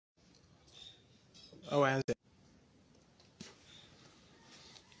Wednesday.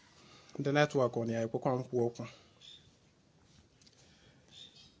 The network on ya ekwekwa nkwu okwu.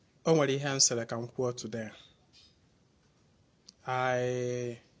 O nwere ihe nsere ka m kwuo today.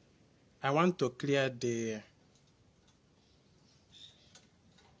 I want to clear the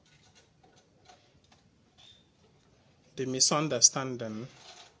misunderstanding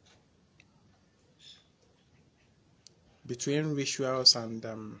between rituals and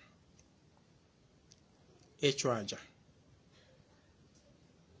Echwaja,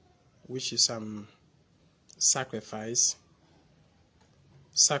 which is sacrifice,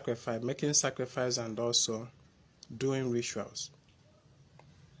 making sacrifice and also doing rituals.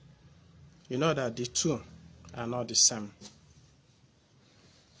 You know that the two are not the same.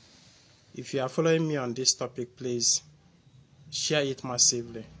 If you are following me on this topic, please share it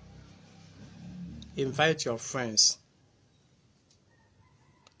massively. Invite your friends,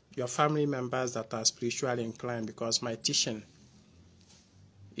 your family members that are spiritually inclined, because my teaching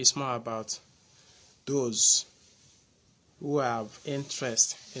is more about those who have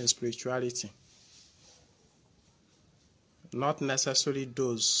interest in spirituality, not necessarily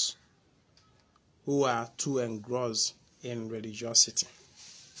those who are too engrossed in religiosity.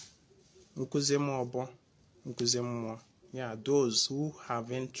 Yeah, those who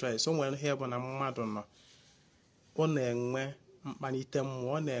have interest. So when here when I'm mad on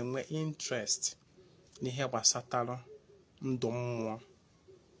interest n'ihe gbasatara ndụ mmụọ,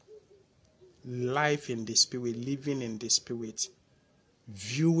 life in the spirit, living in the spirit,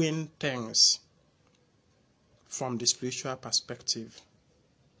 viewing things from the spiritual perspective,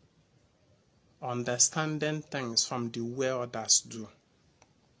 understanding things from the way others do.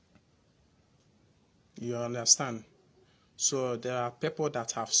 You understand? So there are people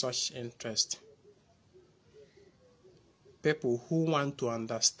that have such interest. People who want to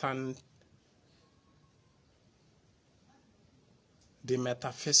understand the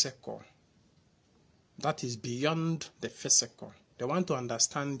metaphysical, that is beyond the physical. They want to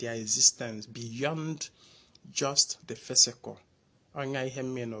understand their existence beyond just the physical.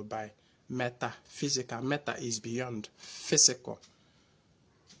 By metaphysical. Meta is beyond physical.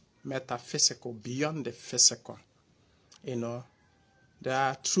 Metaphysical, beyond the physical. You know, there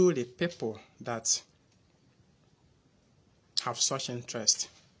are truly people that have such interest.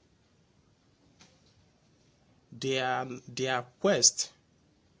 Their quest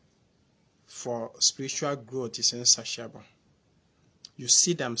for spiritual growth is insatiable. You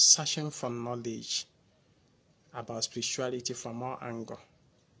see them searching for knowledge about spirituality from all angles.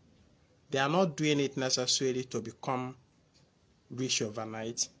 They are not doing it necessarily to become rich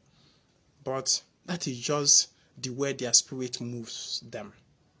overnight, but that is just the way their spirit moves them.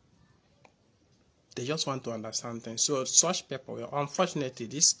 They just want to understand things. So such people, unfortunately,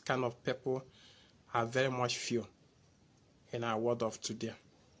 this kind of people are very much few in our world of today.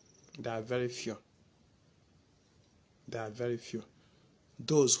 There are very few. There are very few.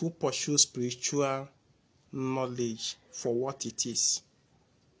 Those who pursue spiritual knowledge for what it is.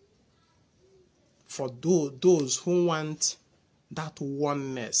 For those who want that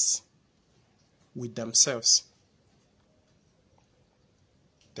oneness with themselves.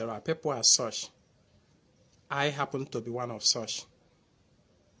 There are people as such. I happen to be one of such.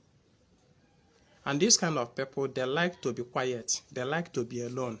 And these kind of people, they like to be quiet. They like to be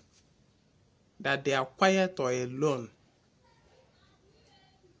alone. That they are quiet or alone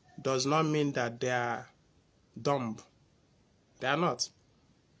does not mean that they are dumb. They are not.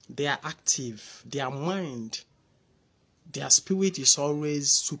 They are active. Their mind, their spirit is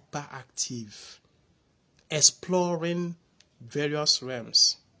always super active, exploring various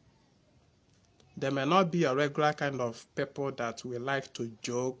realms. They may not be a regular kind of people that will like to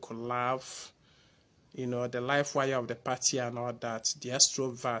joke, laugh, you know, the life wire of the party and all that, the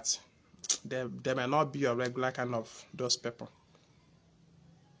extrovert. They may not be a regular kind of those people.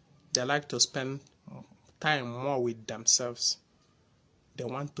 They like to spend time more with themselves. They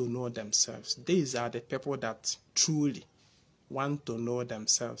want to know themselves. These are the people that truly want to know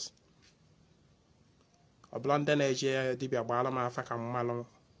themselves.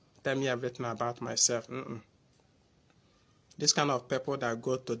 Tell me everything about myself. This kind of people that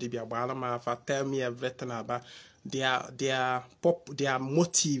go to Dibia Balama, tell me everything about their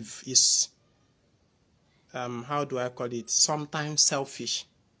motive is how do I call it? Sometimes selfish.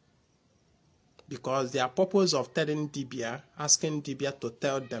 Because their purpose of telling Dibia, asking Dibia to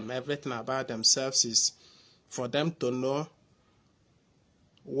tell them everything about themselves is for them to know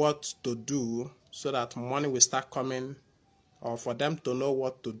what to do so that money will start coming, or for them to know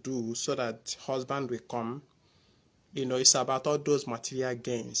what to do so that husband will come. You know, it's about all those material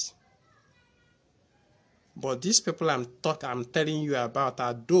gains. But these people I'm telling you about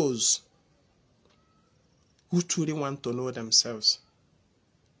are those who truly want to know themselves,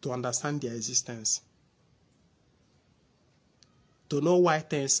 to understand their existence, to know why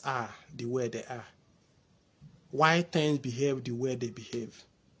things are the way they are, why things behave the way they behave.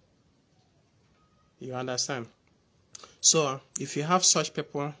 You understand? So, if you have such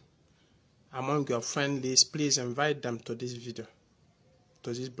people among your friend list, please invite them to this video,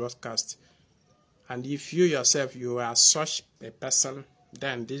 to this broadcast. And if you yourself, you are such a person,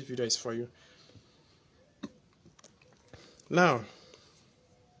 then this video is for you. Now,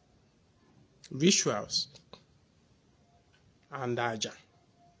 rituals and aja.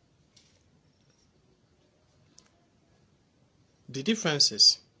 The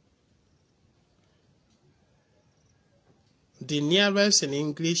differences. The nearest in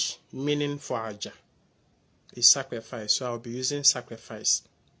English meaning for aja is sacrifice, so I'll be using sacrifice.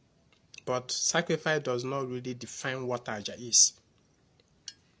 But sacrifice does not really define what aja is,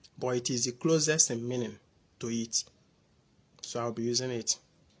 but it is the closest in meaning to it, so I'll be using it.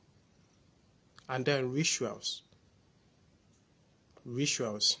 And then rituals.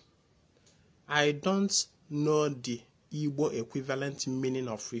 Rituals. I don't know the Igbo equivalent meaning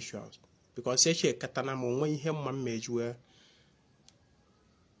of rituals, because katana mo ihe mma meju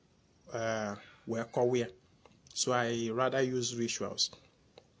so I rather use rituals.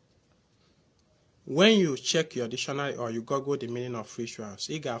 When you check your dictionary or you Google the meaning of rituals,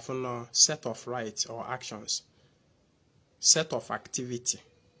 you get a set of rites or actions, set of activity,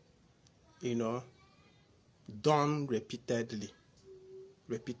 done repeatedly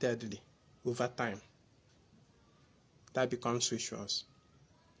over time. That becomes rituals.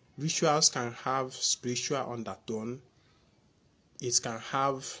 Rituals can have spiritual undertone. It can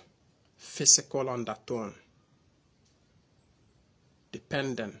have physical undertone,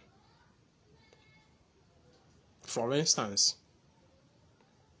 dependent. For instance,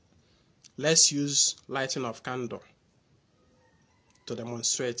 let's use lighting of candle to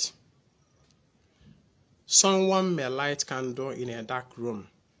demonstrate. Someone may light candle in a dark room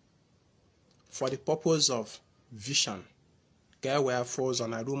for the purpose of vision. Get where falls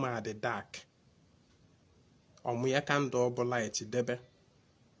on a room at the dark. Or candle but light debe.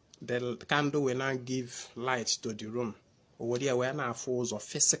 The candle will not give light to the room. Or the awareness falls of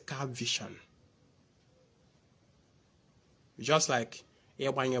physical vision. Just like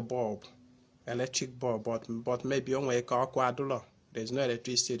a bulb, electric bulb, but maybe only a quadrular. There's no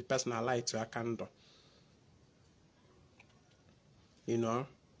electricity, the personal light to a candle.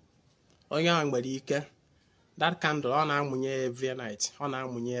 That candle on every night,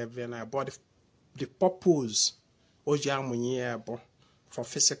 every night, but the purpose for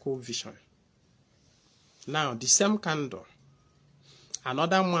physical vision. Now, the same candle,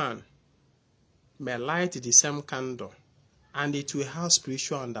 another man may light the same candle and it will have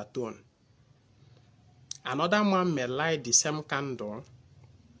spiritual undertone. Another man may light the same candle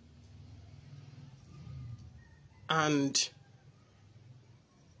and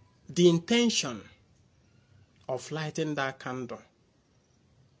the intention of lighting that candle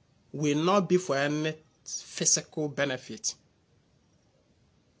will not be for any physical benefit.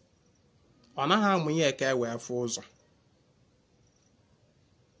 Onaha munye ka we afọ ụzọ.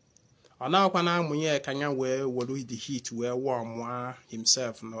 Onakwa na munye kanya we wolu the heat we warm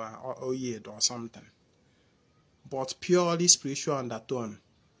himself no or something. But purely spiritual undertone.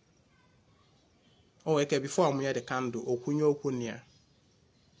 Okay, before munye the candle okunye okunia.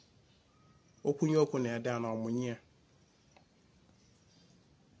 Okunye okunia down on munye.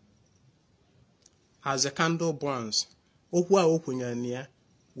 As the candle burns, okwa okunya near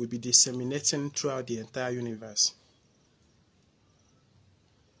will be disseminating throughout the entire universe.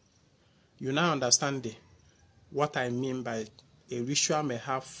 You now understand what I mean by a ritual may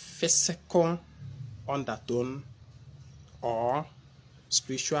have physical undertone or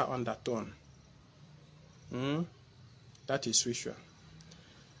spiritual undertone. That is ritual.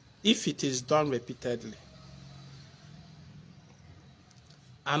 If it is done repeatedly.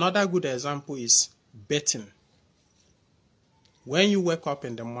 Another good example is bathing. When you wake up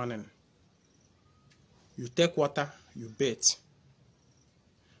in the morning, you take water, you bathe.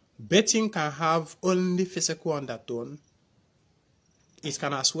 Bathing can have only physical undertone. It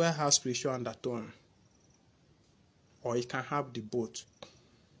can as well have spiritual undertone. Or it can have the both.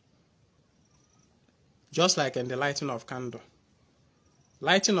 Just like in the lighting of candle.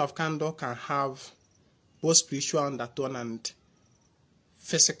 Lighting of candle can have both spiritual undertone and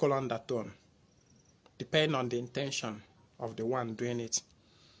physical undertone, depending on the intention of the one doing it.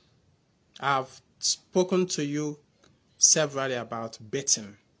 I've spoken to you severally about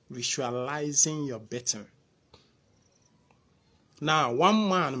bathing, visualizing your bathing. Now, one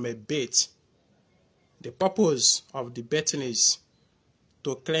man may bait. The purpose of the baiting is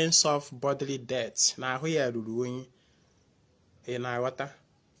to cleanse off bodily dirt. Now, here ruling in our water.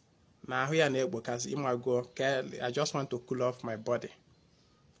 Now, here because I just want to cool off my body.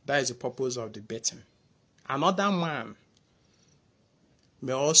 That is the purpose of the baiting. Another man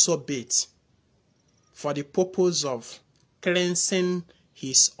may also bait for the purpose of cleansing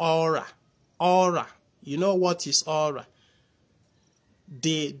his aura. Aura. You know what is aura?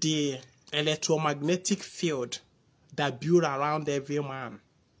 The electromagnetic field that build around every man.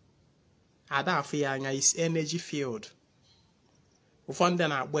 Adafiyanya is energy field. It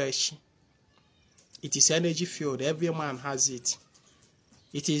is energy field. Every man has it.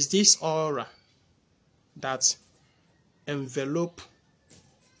 It is this aura that envelop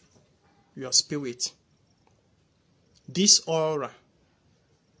your spirit. This aura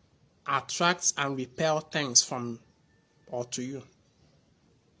attracts and repels things from or to you.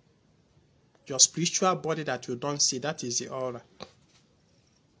 Your spiritual body that you don't see, that is the aura.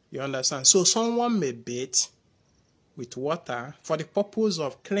 You understand? So someone may bathe with water for the purpose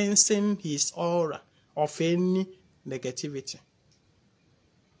of cleansing his aura of any negativity.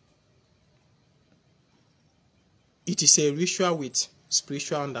 It is a ritual with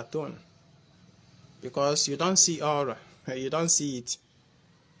spiritual undertone. Because you don't see aura. You don't see it.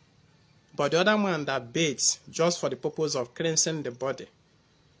 But the other man that bathes just for the purpose of cleansing the body,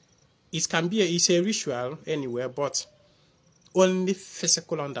 it can be it's a ritual anywhere, but only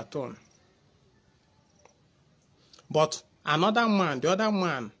physical undertone. But another man, the other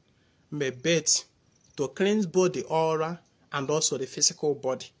man may bathe to cleanse both the aura and also the physical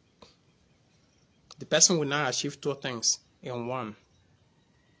body. The person will now achieve two things in one.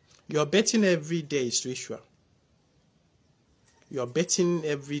 Your bathing every day is ritual. Your bathing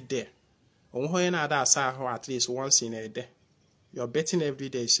every day. At least once in a day. Your bathing every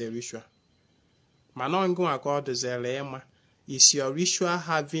day is a ritual. Is your ritual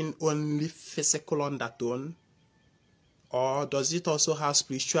having only physical undertone? Or does it also have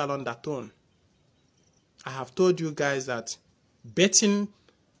spiritual undertone? I have told you guys that bathing,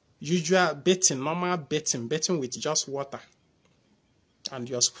 normal bathing with just water and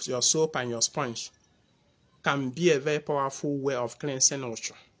your soap and your sponge can be a very powerful way of cleansing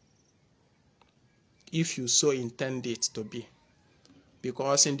ultra. If you so intend it to be.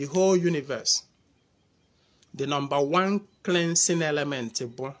 Because in the whole universe, the number one cleansing element is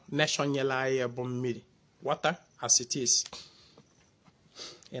water, as it is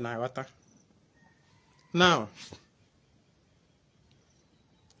in our water. Now,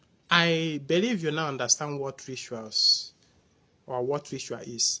 I believe you now understand what rituals or what ritual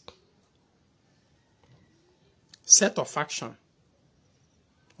is. Set of action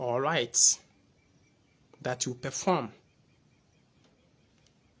or rites that you perform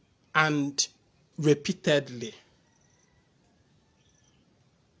and repeatedly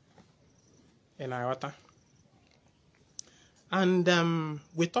in our water. And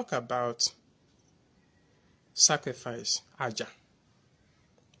we talk about sacrifice, aja.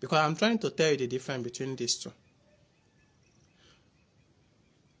 Because I'm trying to tell you the difference between these two.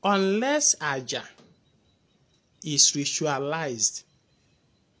 Unless aja is ritualized,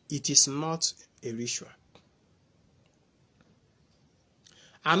 it is not a ritual.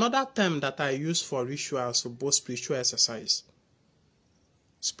 Another term that I use for rituals for both spiritual exercise.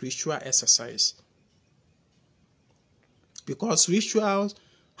 Spiritual exercise. Because rituals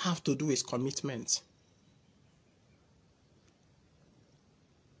have to do with commitment.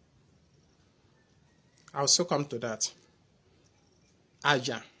 I'll also come to that.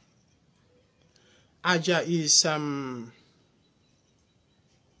 Aja. Aja is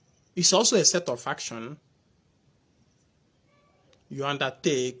it's also a set of action you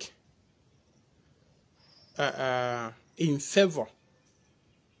undertake in favor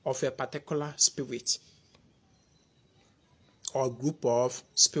of a particular spirit or group of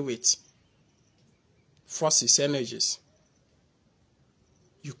spirits, forces, energies.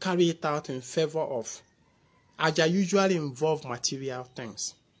 You carry it out in favor of. Aja usually involve material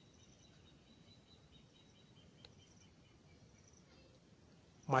things.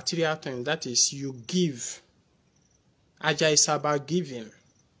 Material things, that is, you give. Aja is about giving.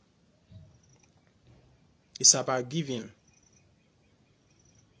 It's about giving.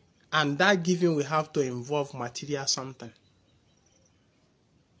 And that giving will have to involve material something.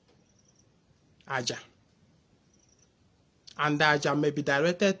 Aja. And the aja may be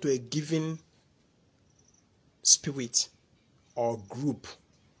directed to a given spirit or group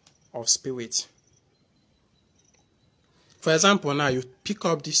of spirit. For example, now you pick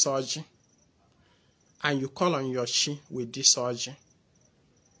up this orgy and you call on your chi with this orji,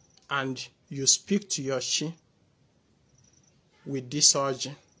 and you speak to your chi with this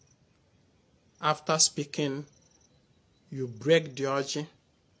orji. After speaking, you break the orji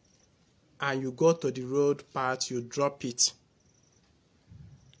and you go to the road part, you drop it.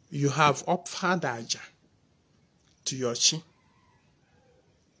 You have offered aja to your chi.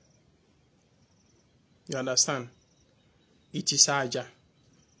 You understand? It is aja.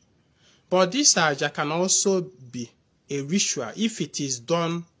 But this aja can also be a ritual if it is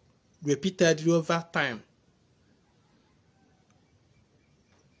done repeatedly over time.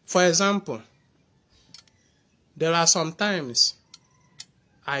 For example, there are some times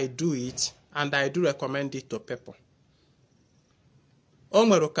I do it and I do recommend it to people. O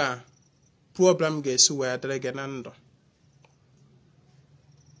nwere ka problem ga-esi wee dịrị gị na ndụ,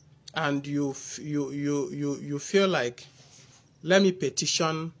 and you feel like, let me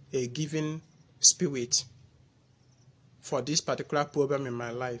petition a given spirit for this particular problem in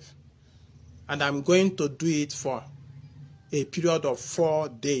my life, and I'm going to do it for a period of 4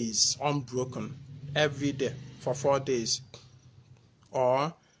 days unbroken, every day for 4 days,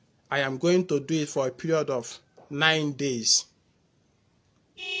 or I am going to do it for a period of 9 days,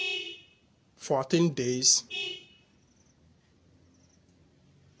 14 days,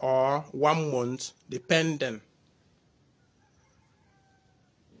 or 1 month, depending.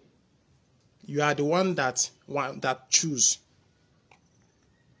 You are the one that choose.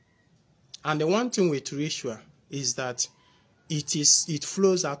 And the one thing with ritual is that it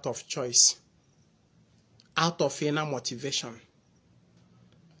flows out of choice, out of inner motivation.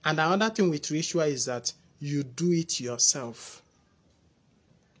 And another thing with ritual is that you do it yourself.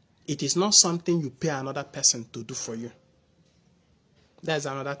 It is not something you pay another person to do for you. That's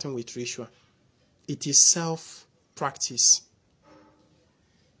another thing with ritual. It is self-practice.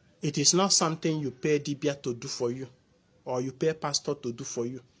 It is not something you pay Dibia to do for you, or you pay pastor to do for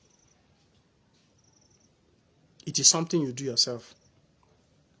you. It is something you do yourself.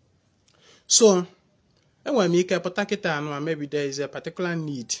 So, maybe there is a particular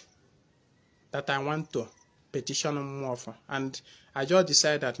need that I want to petition more for, and I just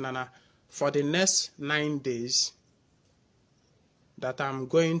decided that Nana, for the next 9 days, that I'm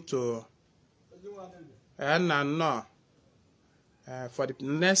going to, for the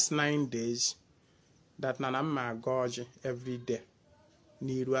next 9 days, that Nana ma gorge every day,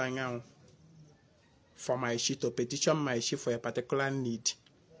 niru anyang, for my chi, to petition my chi for a particular need.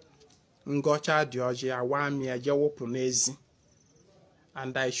 Ngocha dioji awami ajewopu nezi,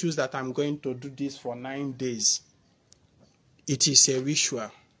 and I choose that I'm going to do this for 9 days. It is a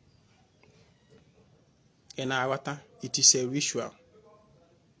ritual. In Awata, it is a ritual.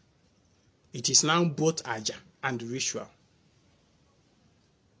 It is now both aja and ritual.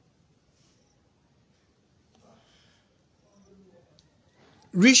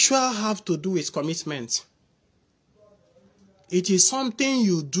 Ritual have to do with commitment. It is something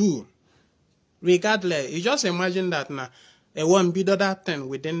you do regardless. You just imagine that now, it won't be that thing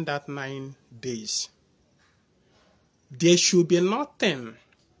within that 9 days. There should be nothing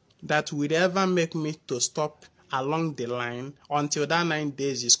that will ever make me to stop along the line until that 9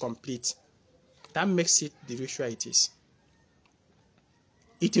 days is complete. That makes it the ritual it is.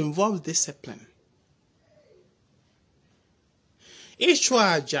 It involves discipline. Each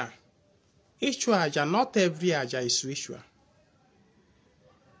aja, not every aja is ritual.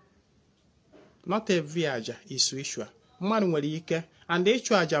 Not every aja is ritual. And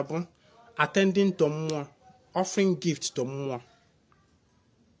each aja bụ attending to mmụọ, offering gift to mmụọ.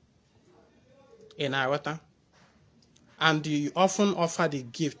 In Awata. And you often offer the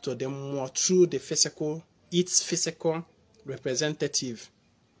gift to them more through the its physical representative.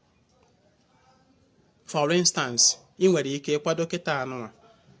 For instance, in where you can kwado kita anụ,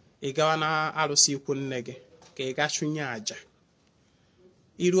 ị gawa na arụsị ikwu nne gị ka ị gachunye aja.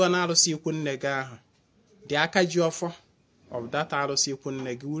 Iruo na arụsị ikwu nne gị ahụ, the Akajiọfọ of that arụsị ikwu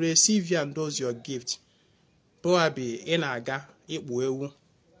nne gị will receive you and those your gift. Probably ị na-aga ikpu ewu,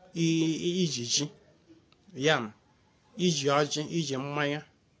 ijiji, yam, iji ọjị, iji mmanya,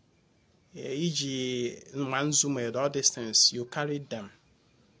 iji manzume, all these things, you carry them.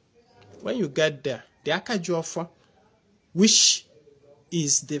 When you get there, the Akajiọfọ, which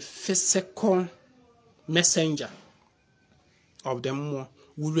is the physical messenger of the mmụọ,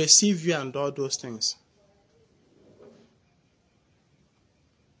 will receive you and all those things.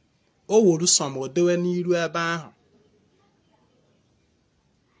 O wuru some odewe n'iru ebe ahụ.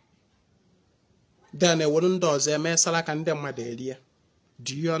 Then ewuru ndị ọzọ eme sala ka ndị mmadụ erie.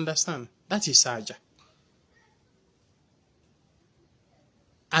 Do you understand? That is aja.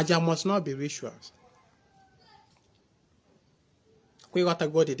 Aja must not be rituals. We got to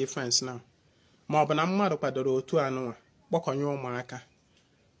go the difference now. Ma ọ bụ na mmadụ kwadoro otu anụnwa kpọkọnye ụmụaka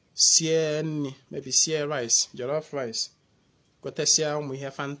sie nni, maybe sie rice, jollof rice, gotesia ụmụ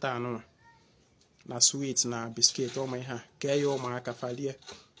ihe fanta anụnwa na sweet na biscuit ụmụ ihe a kee ya ụmụaka falie.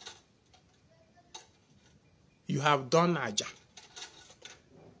 You have done aja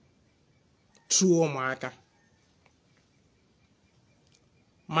through ụmụaka.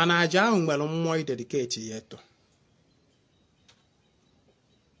 Mana aja ahụ nwere mmụọ idedicate ya eto.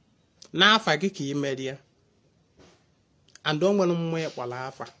 N'afa gị ka imerie, and o nwere mmụọ ịkpọrọ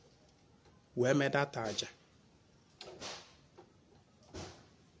afa wee medata aja.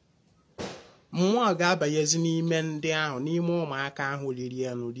 Mmụọ ga-abanyezi n'ime ndị ahụ, n'ime ụmụaka ahụ riri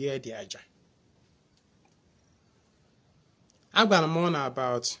enu rie dị aja. Agwara m on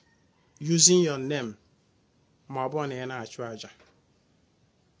about using your name ma ọ bụrụ na ị na-achụ aja.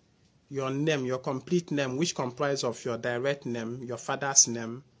 Your name, your complete name, which comprises of your direct name, your father's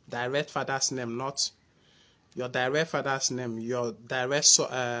name, direct father's name, not your direct father's name, your direct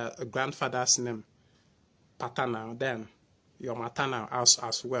grandfather's name, paternal, then your maternal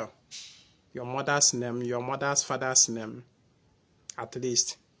as well. Your mother's name, your mother's father's name, at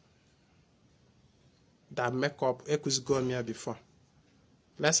least. That make up Ekusgomia before.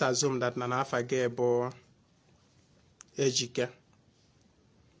 Let's assume that Nanafa Gebo Ejike.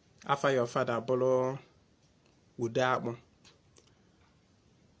 After your father, Bolo Udabo.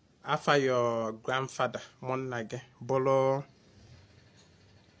 After your grandfather, Monage, Bolo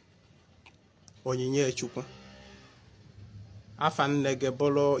Onyinye Chukwu. After Nege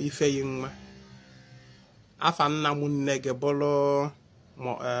Bolo Ifeyinma. After Namun Nege Bolo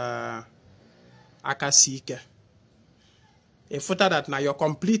Akasike. A photo that now your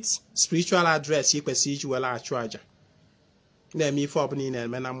complete spiritual address you can see you will actually. Na me for opening and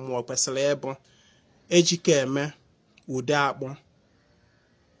men am more personable. Ejike me Udabo.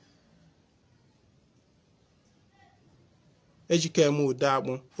 Ejike me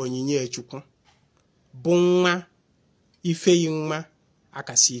Udabo Onyinye Chukwu. Bunga Ifeyinma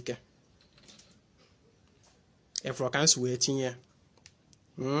Akasike. If you can't waiting here.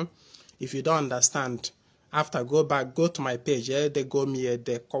 If you don't understand, after go back, go to my page. They go me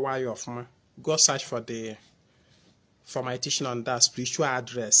the Akajiọfọ. Go search for my teaching on that spiritual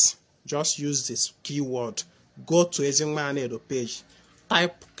address. Just use this keyword. Go to Ezinwa Anaedo page.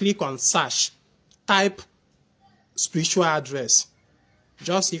 Click on search. Type spiritual address.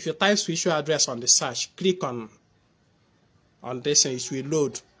 Just if you type spiritual address on the search, click on this and it will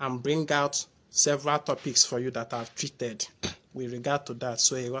load and bring out several topics for you that I've treated with regard to that.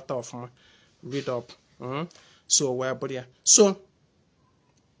 So a lot of read up. So where but yeah. So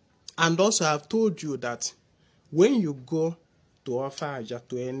and also I've told you that when you go to offer aja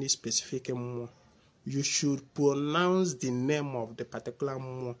to any specific mmụọ, you should pronounce the name of the particular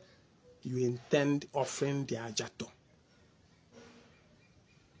mmụọ you intend offering the aja to.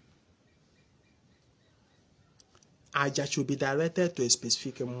 Aja should be directed to a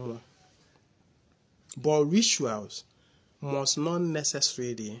specific mmụọ. But rituals must not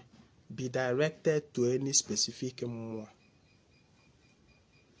necessarily be directed to any specific mmụọ.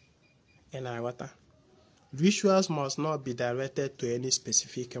 And rituals must not be directed to any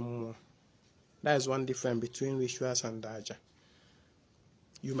specific mmụọ. That is one difference between rituals and aja.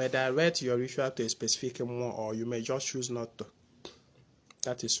 You may direct your ritual to a specific mmụọ, or you may just choose not to.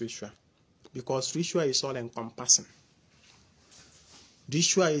 That is ritual. Because ritual is all encompassing.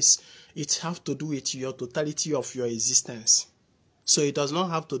 Ritual it has to do with your totality of your existence. So it does not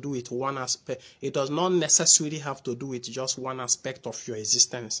have to do with one aspect. It does not necessarily have to do with just one aspect of your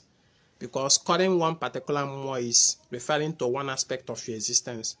existence. Because calling one particular mmụọ is referring to one aspect of your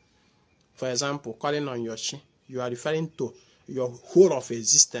existence. For example, calling on your chi, you are referring to your whole of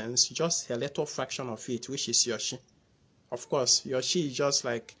existence, just a little fraction of it, which is your chi. Of course, your chi is just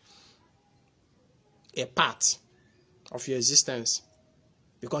like a part of your existence.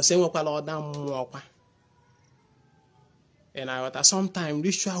 Because and sometimes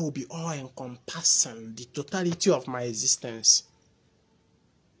ritual will be all encompassing the totality of my existence.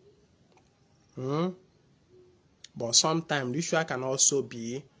 But sometimes ritual can also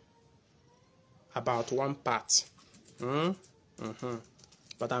be about one part.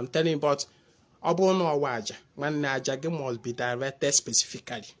 But I'm telling you, but obono waja when aja must be directed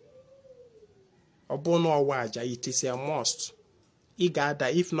specifically. Obono waja, it is a must.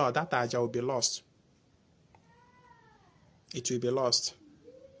 If not, that aja will be lost. It will be lost.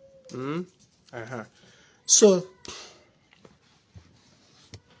 So,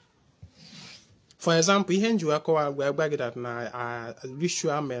 for example, that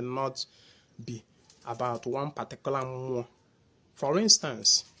ritual may not be about one particular mmụọ. For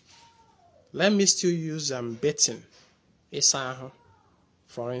instance, let me still use betting.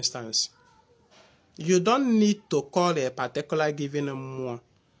 For instance, you don't need to call a particular given more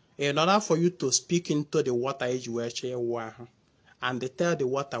in order for you to speak into the water and tell the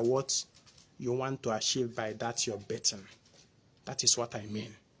water what you want to achieve by that you're betting. That is what I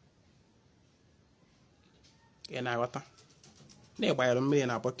mean. In our water. You don't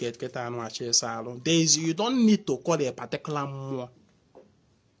need to call a particular more.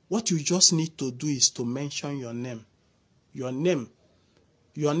 What you just need to do is to mention your name. Your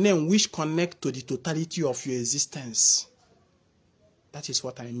name which connect to the totality of your existence. That is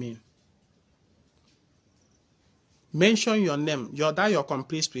what I mean. Mention your name, your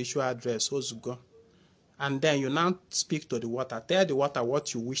complete spiritual address, Ozugo. And then you now speak to the water. Tell the water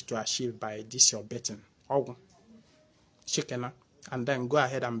what you wish to achieve by this your betting. Chicken. And then go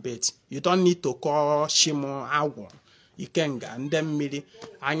ahead and bet. You don't need to call Shimo Awo, Ikenga, and then Miri,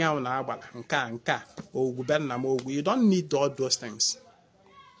 Anya Naba, Nka, or Gubernamogu. You don't need all those things.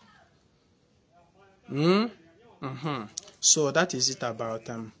 So that is it about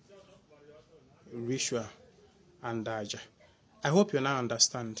ritual and Aja. I hope you now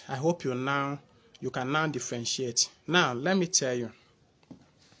understand. I hope you can now differentiate. Now let me tell you,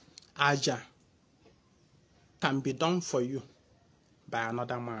 Aja can be done for you by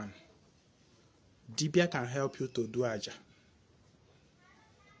another man. Dibia can help you to do Aja.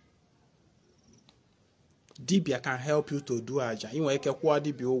 Dibia can help you to do Aja.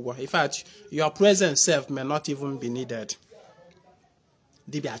 In fact, your present self may not even be needed.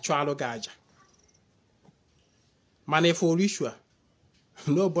 Dibia chwalo Aja. Man, for ritual,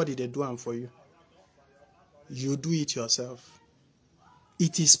 nobody they do them for you. You do it yourself.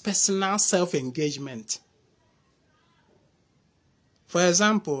 It is personal self-engagement. For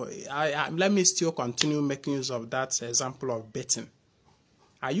example, let me still continue making use of that example of betting.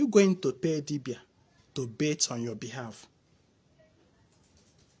 Are you going to pay Dibia to bet on your behalf?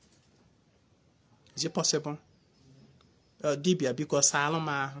 Is it possible? Dibia, because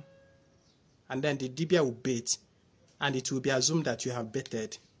Saloma, and then the Dibia will bet, and it will be assumed that you have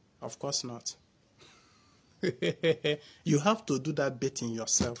betted. Of course not. You have to do that betting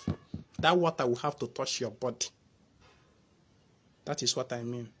yourself. That water will have to touch your body. That is what I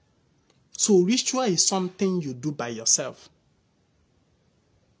mean. So ritual is something you do by yourself.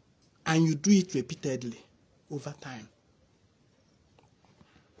 And you do it repeatedly over time.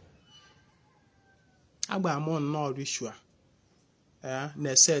 Agbamon no ritual.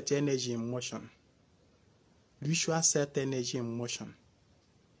 Ne set energy in motion. Ritual set energy in motion.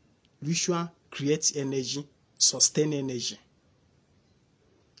 Ritual creates energy, sustain energy.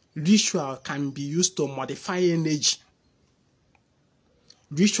 Ritual can be used to modify energy.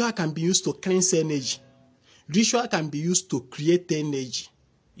 Ritual can be used to cleanse energy. Ritual can be used to create energy.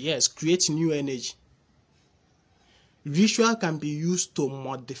 Yes, create new energy. Ritual can be used to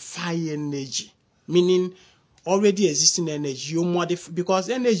modify energy, meaning already existing energy. You modify, because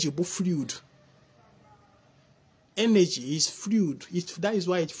energy is fluid. Energy is fluid. That is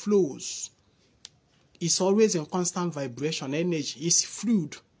why it flows. It's always in constant vibration. Energy is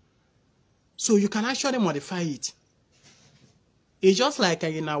fluid. So you can actually modify it. It's just like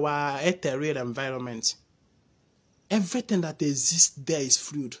in our ethereal environment. Everything that exists there is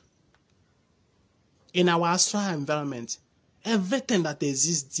fluid. In our astral environment, everything that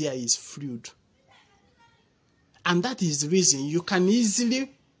exists there is fluid. And that is the reason you can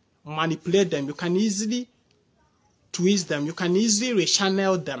easily manipulate them. You can easily twist them. You can easily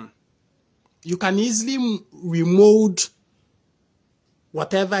rechannel them. You can easily remold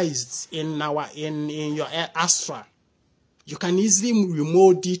whatever is in your astral. You can easily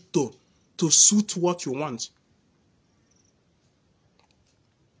remold it to suit what you want.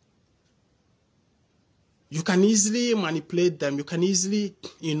 You can easily manipulate them. You can easily,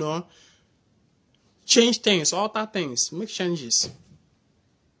 change things, alter things, make changes.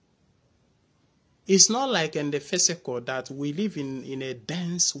 It's not like in the physical that we live in a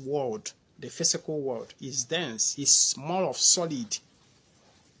dense world. The physical world is dense. It's more of solid.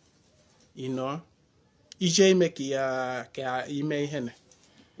 EJ make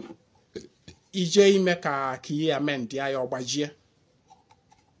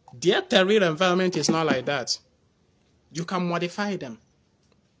the ethereal environment is not like that. You can modify them.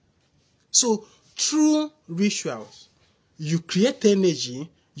 So through rituals, you create energy,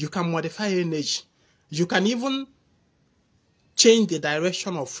 you can modify energy. You can even change the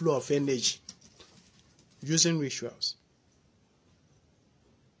direction of flow of energy using rituals.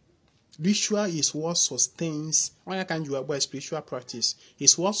 Ritual is what sustains, when I can do about spiritual practice,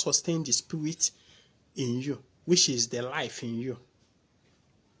 is what sustains the spirit in you. which is the life in you.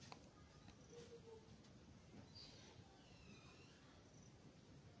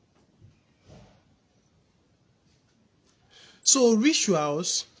 So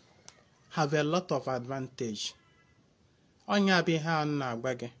rituals have a lot of advantage. When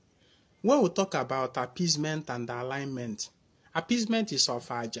we talk about appeasement and alignment, appeasement is of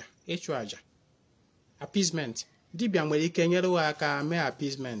aja, aja. Appeasement. Dibia nwere ike nyere wa aka mee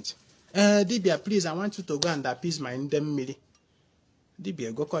appeasement. Dibia, please, I want you to go and appease my ndem mmiri.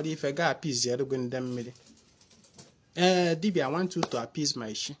 Dibia, go kọrọ ife ga appease ya go ndem mmiri. Dibia, I want you to appease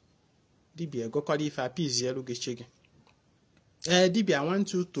my shi. Dibia, go kọrọ ife appease ya go chigi. Dibia, I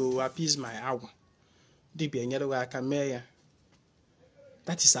want you to appease my agwa. Dibia, nyere wa aka mee ya.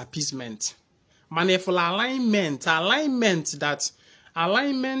 That is appeasement. Manifold alignment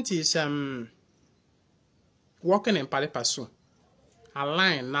is working in pari passu.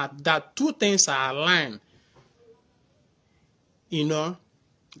 Align. Now that two things are aligned. You know,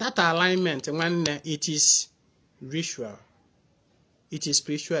 that alignment, when it is ritual, it is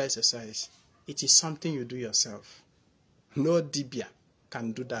spiritual exercise. It is something you do yourself. No dibia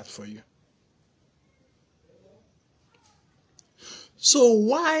can do that for you. So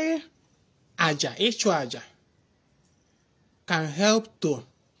why aja, echo aja, can help to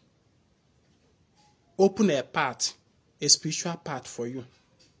open a path, a spiritual path for you.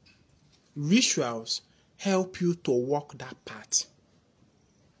 Rituals help you to walk that path.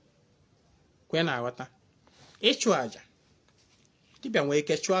 When I water, echo aja, dibia we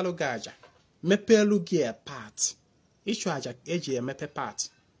ke chwalu gaja, mepelu gi a path. Echo aja eji a mepe path.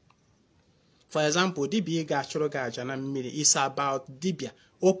 For example, dibia ga choro gaja na mmiri is about dibia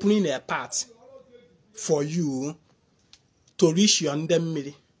opening a path for you to reach your ndem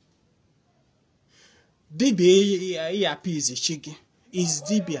mmiri. Dibia appease chigi is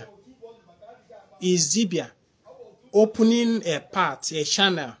dibia opening a path, a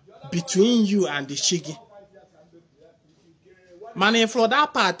channel between you and the chigi. Man, for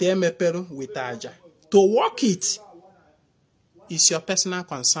that part emepero with aja. To walk it is your personal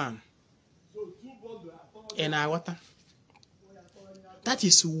concern. And water. That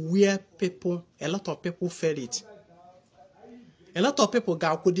is where a lot of people fail it. A lot of people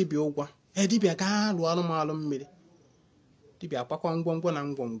go dibia ogwa. Dibia ga lu alum mmiri. Dibia kwakwa ngwongwo na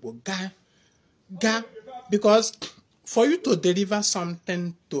ngwongwo ga because for you to deliver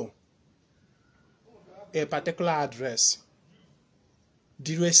something to a particular address,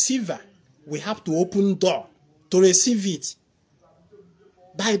 the receiver will have to open door to receive it.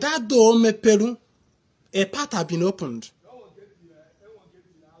 By that door meperu, a path have been opened.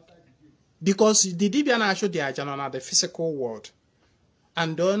 Because the dibia na show the ajana na the physical world.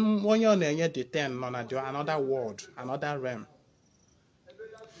 And then when you're the 10 on another world, another realm.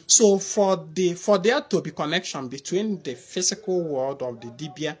 So for there to be connection between the physical world of the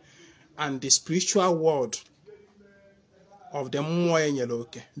dibia and the spiritual world of the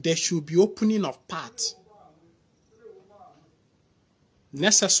Mwoyenyeloke, there should be opening of paths.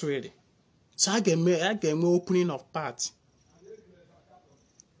 Necessarily. So I get opening of paths.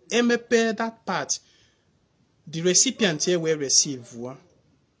 MP that part, the recipient here will receive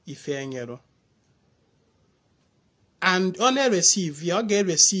if you and only receive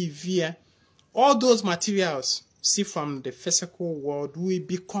here, all those materials see from the physical world will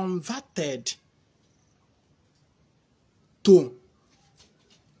be converted to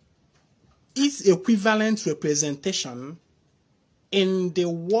its equivalent representation in the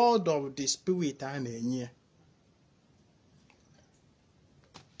world of the spirit and the.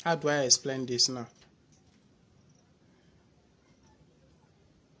 How do I explain this now?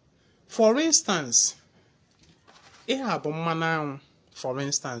 For instance, it have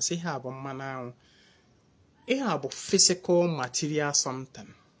physical material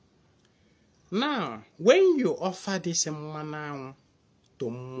something. Now, when you offer this manau to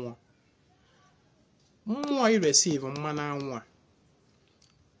more you receive manau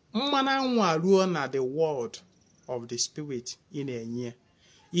alone at the world of the spirit in a year.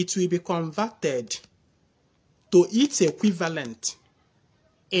 It will be converted to its equivalent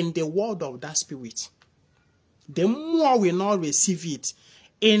in the world of that spirit. The more we not receive it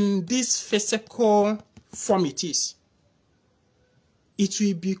in this physical form it is, it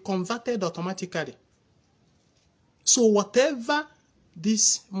will be converted automatically. So whatever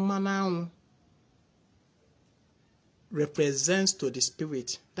this manau represents to the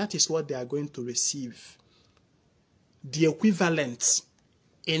spirit, that is what they are going to receive. The equivalent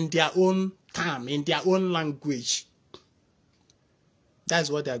in their own term, in their own language. That's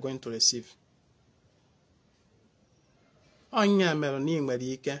what they are going to receive. Onya mere na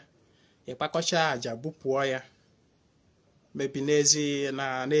nwere ike ịkpakọcha aja bupụọ ya mebi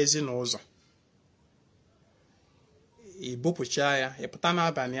n'ezi n'ụzọ ibupụcha ya ịpụta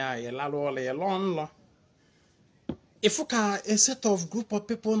n'abalị ahụ ịlarụ ụlọ ịlọọ nlọ ifu ka a set of group of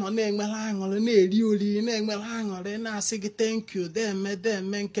people nọ na-enwere aṅụrị na-eri oriri na-enwere aṅụrị na-asị gị thank you deme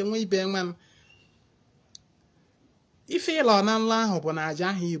nke nwe ibe nwe m ife ịlọ na nlọ ahụ bụ na aja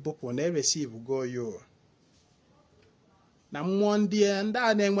ahụ ibupụ na-eresive go yo na mmụọ ndị a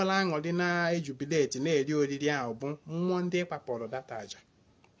na-enwere aṅụrị na-ejubileti na-eri oriri ahụ bụ mmụọ ndị kpapụrụ data aja.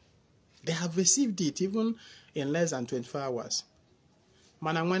 They have received it even in less than 24 hours.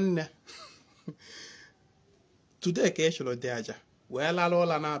 Mana nwanne today ka echọrọ dị aja wee lara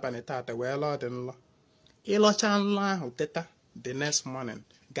ụla n'abalị tata wee lọọ dị nlọ ịlọcha nlọ ahụ teta the next morning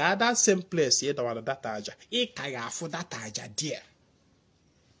gaa that same place ị dọwara data aja ị ka ga-afụ data aja there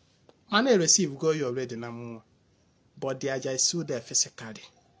mana receive go you already na mmụọ but the aja is still there physically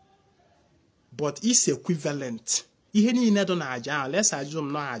but it's equivalent. Ihe niile dị na aja ahụ let's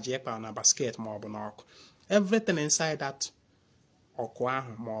assume na aja ịkpa na basket ma ọ bụ n'ọkụ everything inside that ọkụ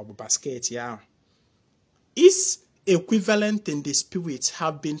ahụ ma ọ bụ basket ahụ is equivalent in the spirit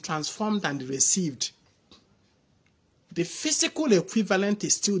have been transformed and received. The physical equivalent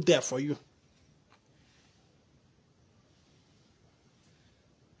is still there for you.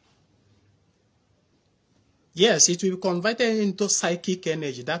 Yes, it will be converted into psychic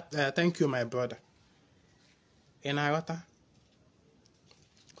energy. That thank you, my brother. In Iwata.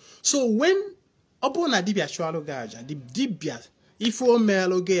 So when Obona Dibia Shwalo Gaja, the Dibia, if o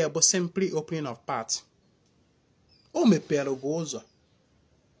meloge about simply opening of parts. O me pelo gozo.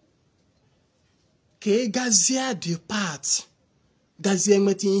 Ke gazia the parts. Gazia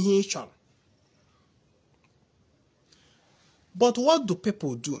metin hichon. But what do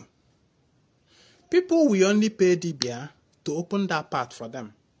people do? People will only pay Dibia to open that part for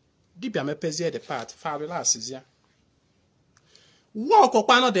them. Dibia me pay the part, fabulous is ya. Walk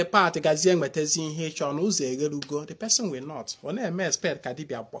upon the part gazia metazin hichon uze egelugo, the person will not. One may expect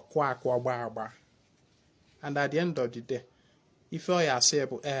Kadibia kwa. And at the end of the day, if you are saying,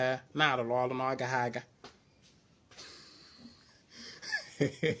 now the Lord no haga.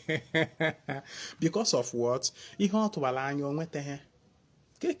 Because of what? He want to align you with the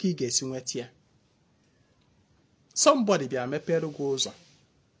Keki gets in wet here. Somebody be a mepero goes on.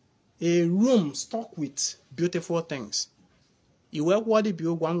 A room stocked with beautiful things. You work what the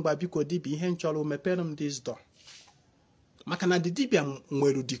bio one by because dibi henchalo meperum this door. Makana the dibia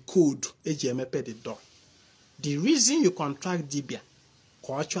mwelu the code eji mepe the door. The reason you contract dibia,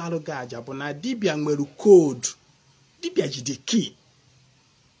 cultural gaja, but na dibia nwere code, dibia ji the key,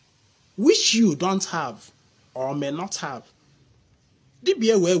 which you don't have or may not have.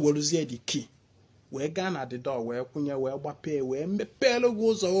 Dibia we weluzie the key, we gan at the door, we kunye we wape, we mepelo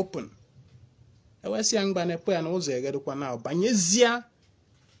goes open. Ewe si angba nepo ya na uzo egedukwa na banyezia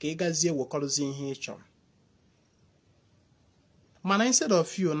ka igazie wokoluzi ihe ichom. Man, instead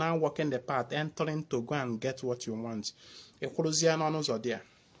of you now walking the path, entering to go and get what you want, a Colosian on there.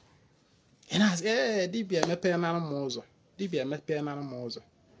 And as Dibia mepe na mozo, Dibia mepe na mozo.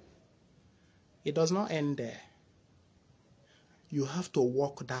 It does not end there. You have to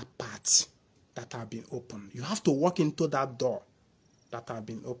walk that path that have been opened. You have to walk into that door that have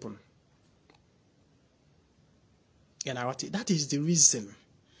been opened. And that is the reason.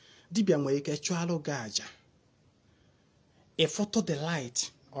 Dibia mweke chualo gaja. A photo the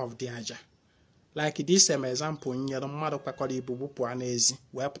light of the aja. Like this example, in your mother pakori bubu anezi,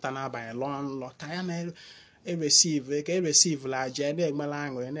 where putana by a long lock, I receive large and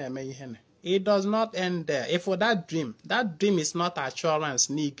malango and hen. It does not end there. If for that dream is not assurance,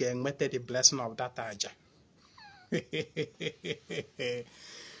 nig and met the blessing of that aja.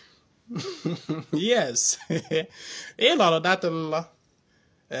 Yes, a lot of that.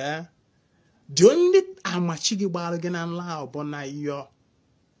 The only amachigi bargain and lao bona yo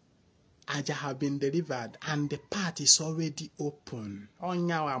aja have been delivered and the path is already open.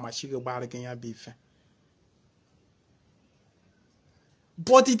 Onya amachigi bargain ya bife.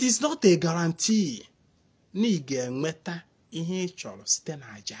 But it is not a guarantee. Nige meta ihe choro site na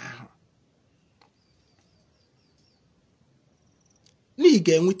aja ahụ.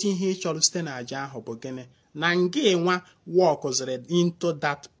 Nige nwete ihe choro site na aja ahụ bụ gịnị? Na nge nwa walk into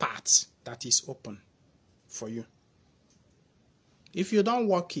that path that is open for you. If you don't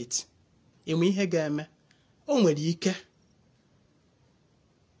walk it, you may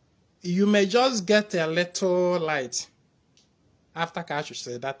just get a little light after catch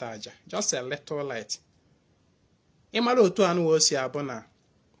say that aja. Just a little light. A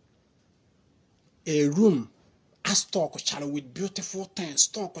room I stock with beautiful things,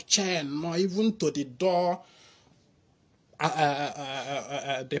 stock chain, no, even to the door,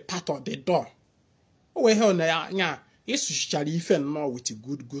 the part of the door. Oh, well, yeah, it's shall even know with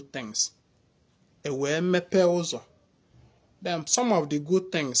good things. A way mepe also. Then some of the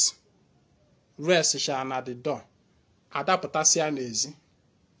good things rest shall at the door. Adaptasia easy.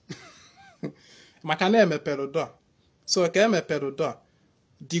 Makane mepero door. So okay mepero door.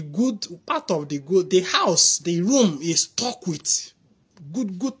 The good part of the good, the house, the room is stocked with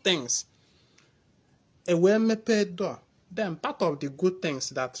good things. A way mepe door. Then part of the good things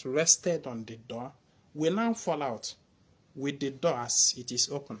that rested on the door will now fall out with the door as it is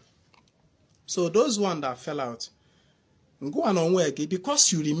open. So those ones that fell out, go on way again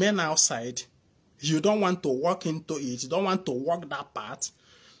because you remain outside. You don't want to walk into it. You don't want to walk that part.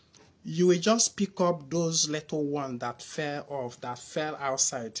 You will just pick up those little ones that fell off, that fell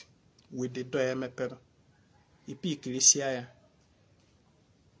outside with the door mepero. You pick Lysia,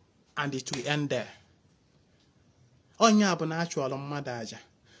 and it will end there. Onya abuna actual madaja.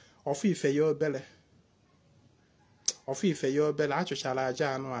 Ofu ife yo bele. Ofu ife yo bele achochala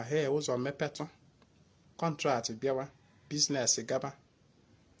aja anu a he uzo mepeto. Contract biawa, business gaba.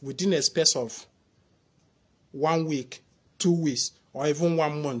 Within a space of 1 week, 2 weeks, or even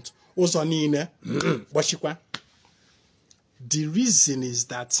 1 month. Uzo niine washikwa. The reason is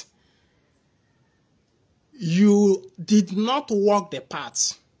that you did not walk the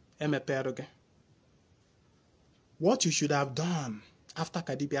path. Emeperoge. What you should have done after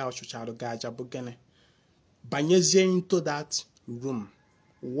Kadibia Oshucharo Gaja Bugene, banyezie into that room,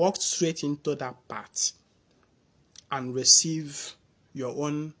 walk straight into that path, and receive your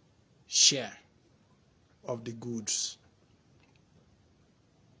own share of the goods.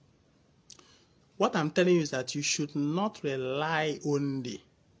 What I'm telling you is that you should not rely only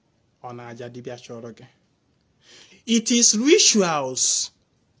on Ajadibia Choroge. It is rituals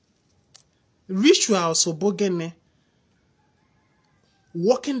Obogene,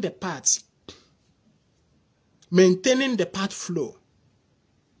 walking the path, maintaining the path flow.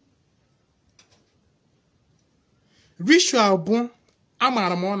 Ritual bon,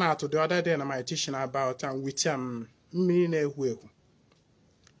 amara m on to the other day and my teaching about and with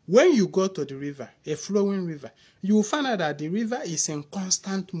when you go to the river, a flowing river, you will find out that the river is in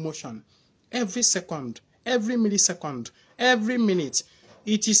constant motion. Every second, every millisecond, every minute,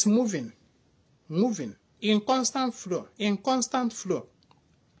 it is moving in constant flow,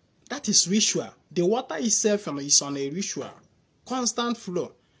 That is ritual. The water itself is on a ritual. Constant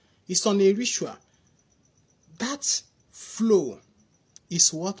flow. It's on a ritual. That flow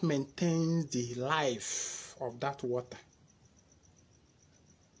is what maintains the life of that water.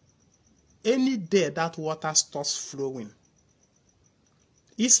 Any day that water stops flowing,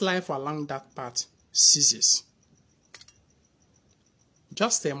 its life along that path ceases.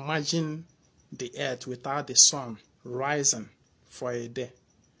 Just imagine the earth without the sun rising for a day.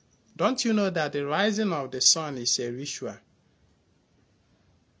 Don't you know that the rising of the sun is a ritual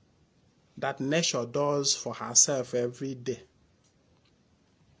that nature does for herself every day?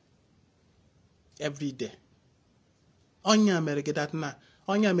 Every day.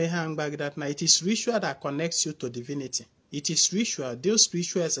 It is ritual that connects you to divinity. It is ritual, those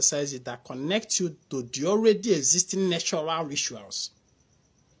spiritual exercises that connect you to the already existing natural rituals.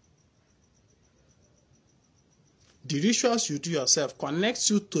 The rituals you do yourself connects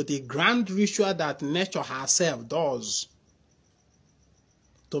you to the grand ritual that nature herself does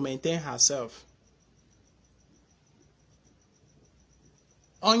to maintain herself.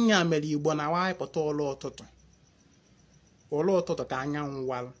 Onya mere Igbo na wa ipụta ụlọ ụtụtụ ka anyanwụ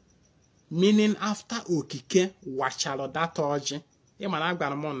walụ. Meaning after okike wachalo that ọjị. Ịmana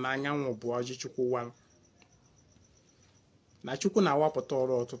agbara m na anyanwụ bụ ọjị Chukwu walụ. Na Chukwu na wapụta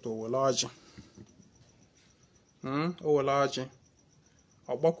ụlọ ụtụtụ wele ọjị. O wele ọjị.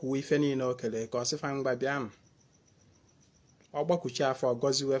 Ọgbọkwuwe ife niile o kele ka ọ sịfa mgba bịa m. Ọgbọkwuchi afọ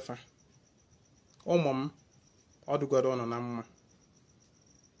ọgọziwefa. Ụmụ m ọdụgoro ụnụ na mma.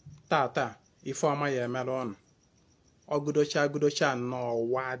 Tata ife ọma ya emere ọnụ. Ogudocha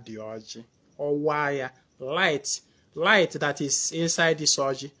n'ọwa dị ọjị. Ọwa ya, light that is inside this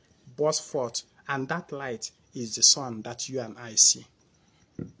ọjị burst forth, and that light is the sun that you and I see.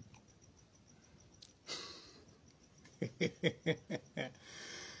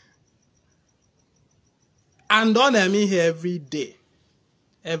 And on them here every day.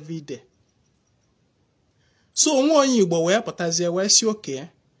 So when you go where putazie where see okay,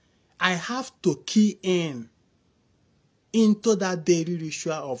 I have to key in into that daily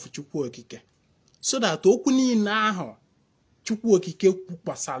ritual of Chukwu Okike, so that okwu niile ahụ Chukwu Okike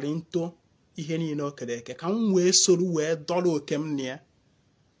kwukwasara into ihe niile o kere eke ka m wee soro wee dọrọ oke m na ya.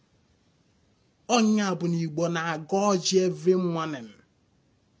 Onya bụ na Igbo na-aga ọjị every morning.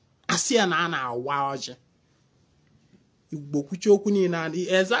 Asị ya na a na-awa ọjị. Igbo kwuche okwu niile a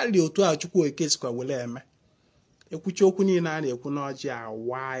exactly otu a Chukwu Okike sikwa wele eme. Ekwuche okwu niile a na-ekwu n'ọjị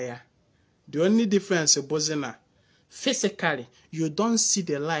awa ya. The only difference bụzi na physically you don't see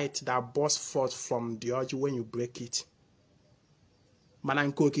the light that bursts forth from the ọjị when you break it. Mana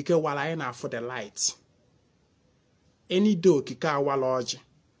nke Okike wala anyị na-afụ the light. Any day Okike awala ọjị,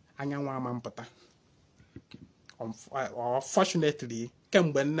 anyanwụ ama mpụta. Unfortunately,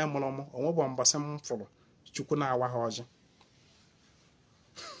 kemgbe nne mụrụ m, onwebọ mbọsị m fụrụ Chukwu na-awa ha ọjị.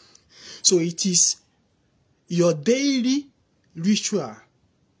 So it is your daily ritual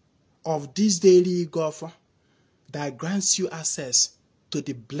of this daily Akajiọfọ that grants you access to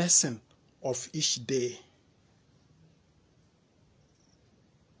the blessing of each day.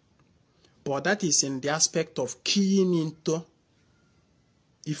 But that is in the aspect of keying into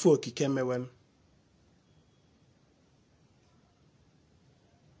ife Okike mewelu.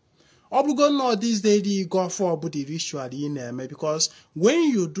 Obugo no this daily Akajiọfọ bụ the ritual in na-eme, because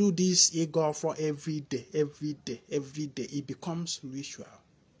when you do this Akajiọfọ every day, it becomes ritual.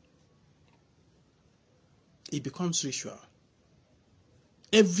 It becomes ritual.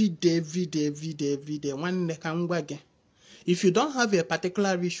 Every day. One can wage. If you don't have a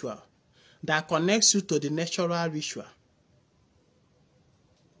particular ritual that connects you to the natural ritual,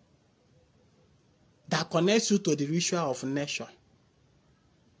 that connects you to the ritual of nature,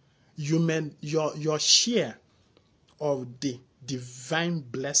 your share of the divine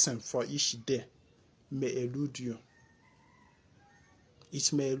blessing for each day may elude you.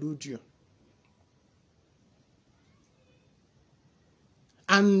 It may elude you.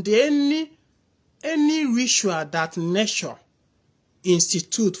 And any ritual that nature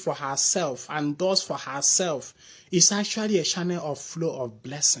institutes for herself and does for herself is actually a channel of flow of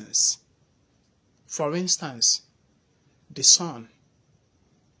blessings. For instance, the sun.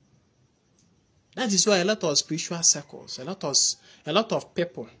 That is why a lot of spiritual circles, a lot of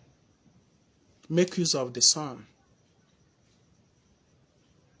people make use of the sun.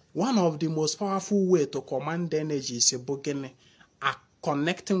 One of the most powerful ways to command energy is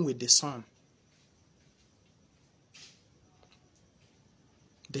connecting with the sun.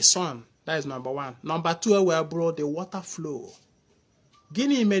 The sun, that is number one. Number two, we brought the water flow.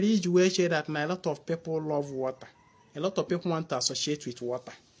 Guinea marriage way that a lot of people love water. A lot of people want to associate with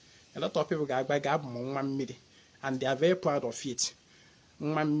water. A lot of people and they are very proud of it.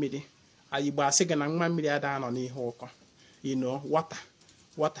 You know, water.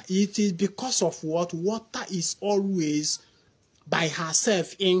 It is because of what? Water is always by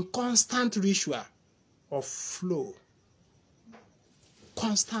herself in constant ritual of flow.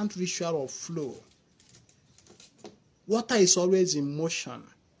 Constant ritual of flow. Water is always in motion,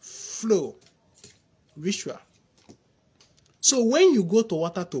 flow, ritual. So when you go to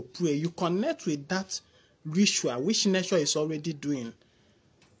water to pray, you connect with that ritual which nature is already doing.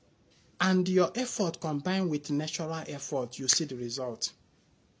 And your effort combined with natural effort, you see the result.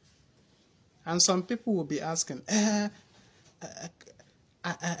 And some people will be asking, I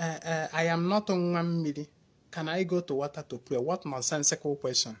am not on 1 million. Can I go to water to pray? What nonsensical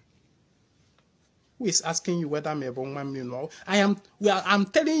question. Who is asking you whether I'm about 1 million or I'm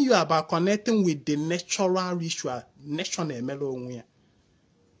telling you about connecting with the natural ritual. Nature melo onwe.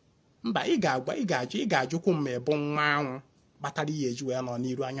 Mba ị ga-ajụkwu m ebe nwa anwụ kpatara ihe eji wee nọ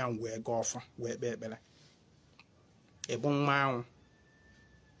n'iru anya m wee gaa ọfọ wee kpee ekpere. Ebe nwa anwụ.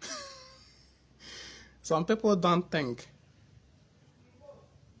 Some people don't think.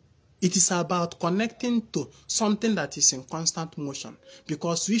 It is about connecting to something that is in constant motion,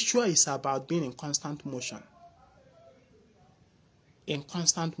 because ritual is about being in constant motion. In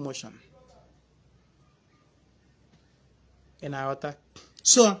constant motion. In our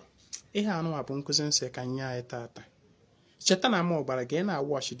so, ihe anu abu nkuzi nse ka nya etata. Cheta na mo gbara ga na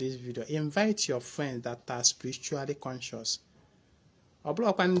watch this video. Invite your friends that are spiritually conscious.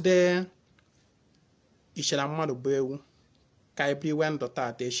 Oblokwa nde ishara mmadu bụ ewu. Everyone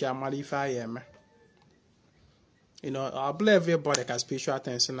you know, I believe everybody can spiritual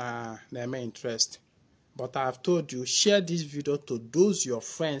things na main interest. But I have told you, share this video to those your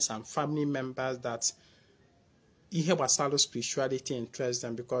friends and family members that ihe gbasara spirituality interests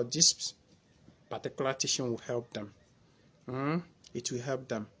them, because this particular teaching will help them. It will help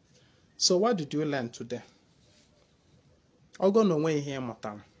them. So what did you learn today? Ogo no way here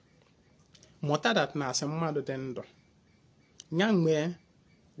mother that na se mmadu dị ndụ. Nyangwe,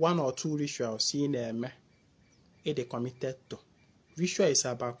 1 or 2 rituals in it committed to. Ritual is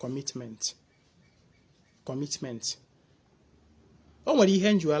about commitment. commitment. O nwere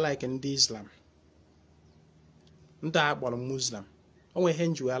ihe njiwa like ndị Islam, ndị agbara Muslim. O nwere ihe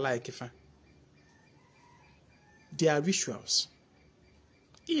njiwa like fa. Their rituals.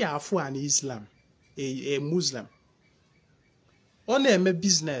 Iya afu an Islam, a Muslim. Ọ na-eme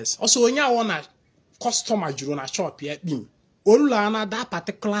business. Also onye awọ na customer juru na shop ya kpim. Olula na that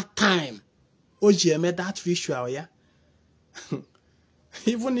particular time. O ji eme that ritual ya.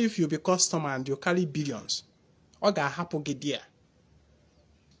 Even if you be customer and you carry billions, ọ ga-ahapụ gị there.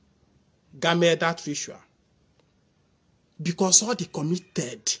 Ga mee that ritual. Because all the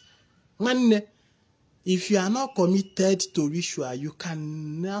committed. Man, if you are not committed to ritual, you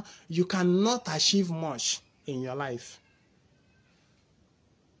cannot achieve much in your life.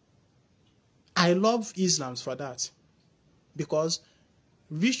 I love Islam for that. Because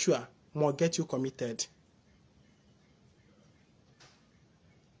ritual more get you committed.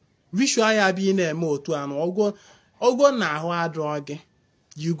 Ritual ya be na eme otu anu ogo na ahụ adọ gị,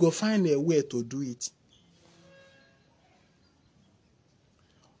 you go find a way to do it.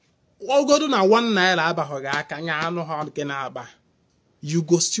 Ogodo na 1 naira abaghị aka nya anụ ha gị na-aba, you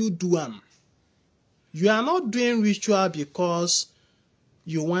go still do am. You are not doing ritual because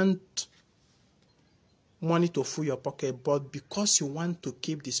you want money to fill your pocket, but because you want to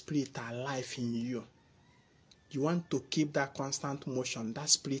keep the spirit alive in you. You want to keep that constant motion, that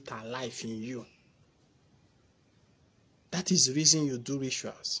spirit alive in you. That is the reason you do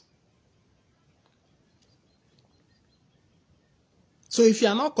rituals. So if you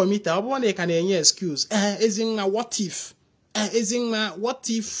are not committed, everyone can any excuse. Ezinwa, what if? Ezinwa, what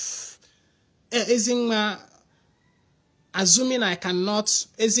if? Ezinwa, assuming I cannot.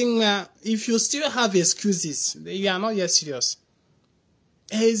 Ezinwa, if you still have excuses, you are not yet serious.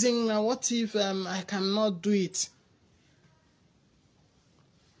 Ezinwa, what if I cannot do it?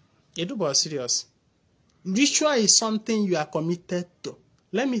 You do but serious. Ritual is something you are committed to.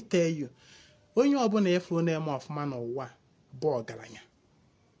 Let me tell you, when you are born a name of man or what, bo galanya.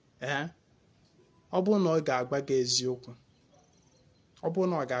 Obu no ga-agba gị eziokwu. Obu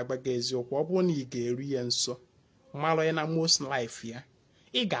no ga-agba gị eziokwu, obu na ị ga-eri ya nso. Malụ na most life ya.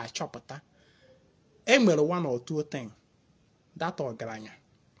 Ị ga-achọpụta. E nwere one or two things that ọgaranya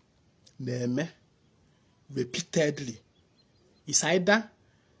na-eme repeatedly. It's either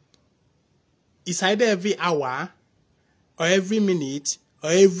every hour or every minute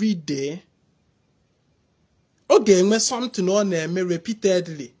or every day. Okay, when something on me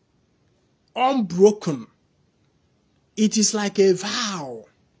repeatedly, unbroken, it is like a vow.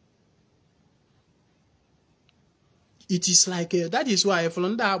 It is like a, that is why if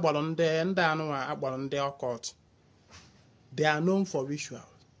they are known for ritual.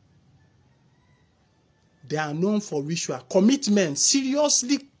 They are known for ritual commitment,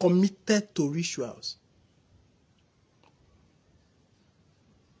 seriously committed to rituals.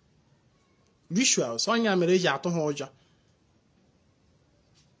 Rituals.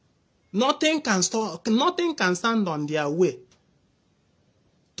 Nothing can stand on their way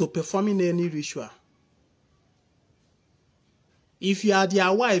to performing any ritual. If you are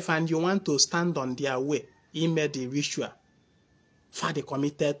their wife and you want to stand on their way, in the ritual, for the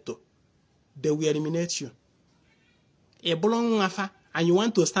committed to, they will eliminate you. And you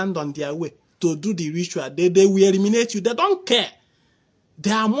want to stand on their way to do the ritual, they will eliminate you. They don't care. They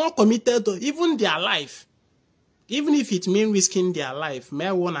are more committed to even their life. Even if it means risking their life,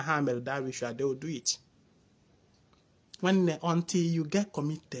 may want to handle that ritual, they will do it. Until you get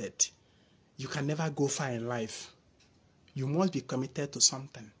committed, you can never go far in life. You must be committed to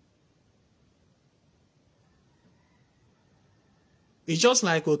something. It's just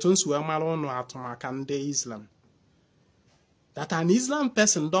like Islam. That an Islam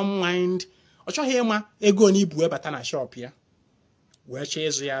person don't mind. Ego ni buwe batana shop here.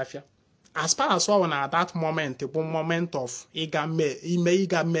 As far as one at that moment, the moment of iga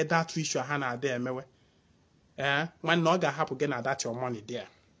me that ritual hana there mewe. When no ga happen again at that your money there.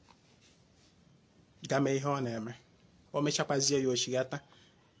 Game hone or me chapazie yoshigata.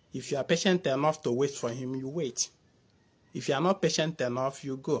 If you are patient enough to wait for him, you wait. If you are not patient enough,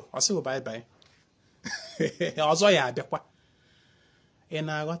 you go. Also bye bye. Also ya bekwa.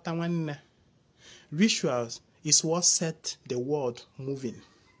 Rituals is what set the world moving.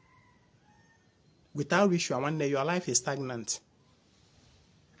 Without ritual, one day your life is stagnant.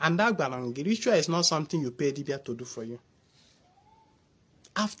 And that ritual is not something you pay Dibia to do for you.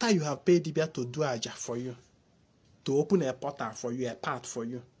 After you have paid Dibia to do aja for you, to open a portal for you, a path for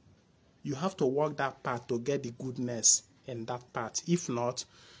you, you have to walk that path to get the goodness in that path. If not,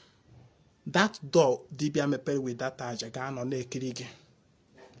 that door Dibia me pay with that aja gano ne kirigi.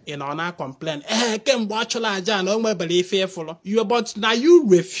 in honor complain, kemgbe achọla aja na o nwebere ife ịfụrụ. You but now you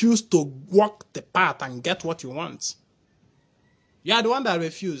refuse to walk the path and get what you want. You are the one that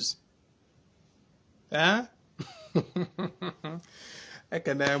refused. Eh?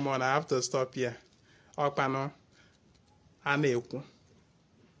 Okay, I have to stop here. Okpano ana-ekwu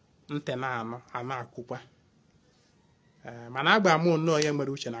ntị na-anọ ana-akwụkwa. Mana agba m nnọọ onye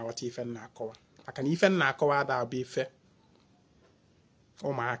nwere uche na-aghọta ife na-akọwa. Maka na ife na-akọwa ada abụ ife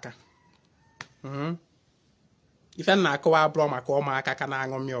ụmụaka. Ife na-akọwa abụrụ maka ụmụaka ka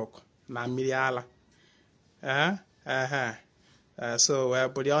na-aṅụ milk na mmiri ala. So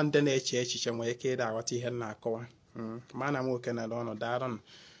bụrụ ndị na-eche echiche nwere ike ịda aghọta ihe na-akọwa. Mana m oke na ọnọdụ arụ.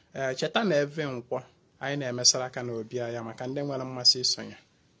 Cheta na eve nkwọ anyị na-emesara aka n'obi ya maka ndị nwere mmasị isonye.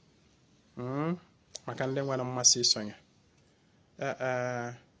 Maka ndị nwere mmasị isonye.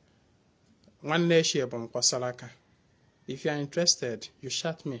 Nwanne echi bụ nkwasara aka. If you are interested, you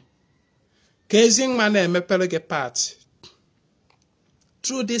shout me. Ka ezi nwa na-emepere gị part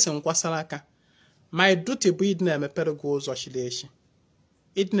through this nkwasara aka. My duty bụ ịdị na-emepere gị ụzọ chiri echi.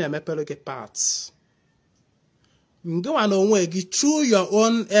 Ịdị na-emepere gị parts. Ngwa na onwe gị through your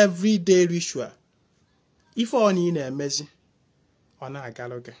own everyday ritual. Ife ọ na ị na-emezi ọ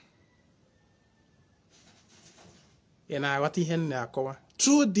na-agalụ gị. Ị na-aghọta ihe m na-akọwa.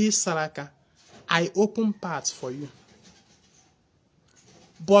 Through this saraka, I open paths for you.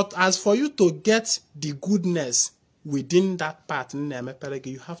 But as for you to get the goodness within that path,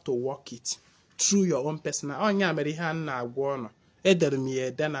 you have to walk it through your own personal. Onya mere ihe a na-agwa ọnụ. Edere m ya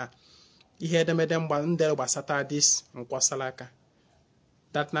ede na ihe edemede ndere gbasata this nkwasara aka.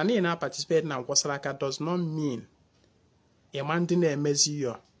 That na na participate na nkwasara aka does not mean a man didn't emezi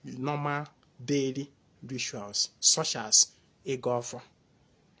your normal daily rituals such as Akajiọfọ.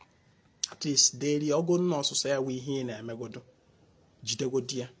 At least daily ogo nọọsụ so ya we ihe na-emegodo.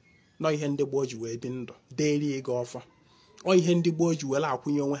 Jidegodi ya. No ihe ndị gboo ji wee bi ndụ. Daily Akajiọfọ. O ihe ndị gboo ji wee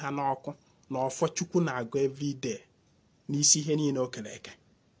akwụnye onwe ha n'ọkụ na ọfọ Chukwu na-agụ every day. N'isi ihe niile o kere eke.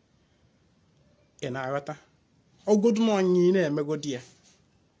 Ị na-aghọta? Ogodo na onye na-emegodi ya.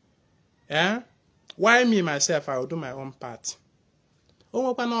 Why me myself, I will do my own part. O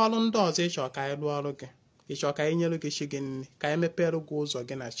nwekwa na ọrụ ndị ọzọ ịchọ ka anyị lụọ ọrụ gị. Ịchọ ka anyị nyere gị chi gị nri, ka anyị mepere gị ụzọ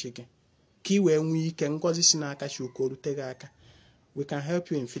gị na chi gị. Ka ị wee nwee ike ngọzi si n'aka Chukwu rute gị aka. We can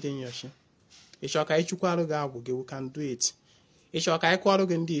help you in feeding your chi. Ịchọ ka anyị chukwarụ gị agwụ gị, we can do it. Ịchọ ka anyị kụọrụ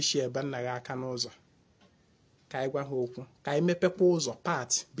gị ndị isi ebe nna gị aka n'ụzọ. Ka anyị gwa ha okwu. Ka anyị mepekwa ụzọ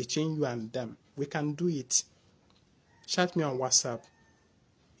part between you and them. We can do it. Chat me on WhatsApp.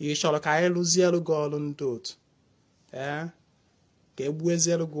 Ị chọrọ ka anyị rụziere gị ọrụ ndị otu. Ka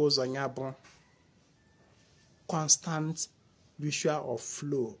egbueziere gị ụzọ ya bụ constant ritual of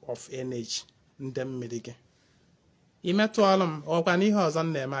flow of energy ndị mmiri gị. Imetụ ọrụ m ọkwa na ihe ọzọ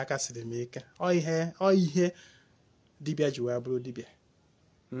na-eme aka siri m ike. Ọ ihe dibịa ji wee bụrụ dibịa.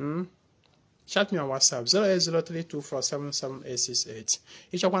 Chat me on WhatsApp 08032477868.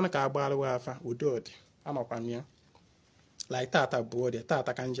 Ịchọkwana ka agbara afa udo dị. Anọkwa m ya. Like tata bụ ode,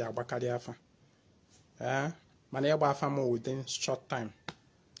 tata ka m ji agbakarị afa. Mana ịgba afa m within short time.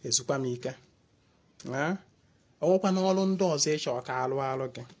 Ezukwa m ike. O nwekwa na ọrụ ndị ọzọ ịchọ ka alụ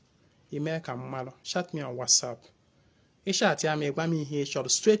gị. Ime ka mmadụ. Chat me on WhatsApp. Ịchat ya ma ịgwa m ihe ịchọrọ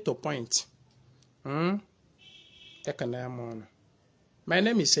straight to point. Ekene m ọnụ. My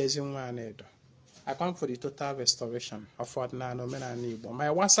name is Ezinwa Anaedo. I come for the total restoration of ordinary omenala Igbo. My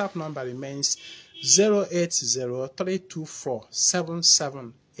WhatsApp number remains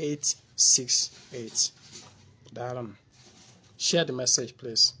 08032477868. Darling, share the message,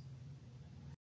 please.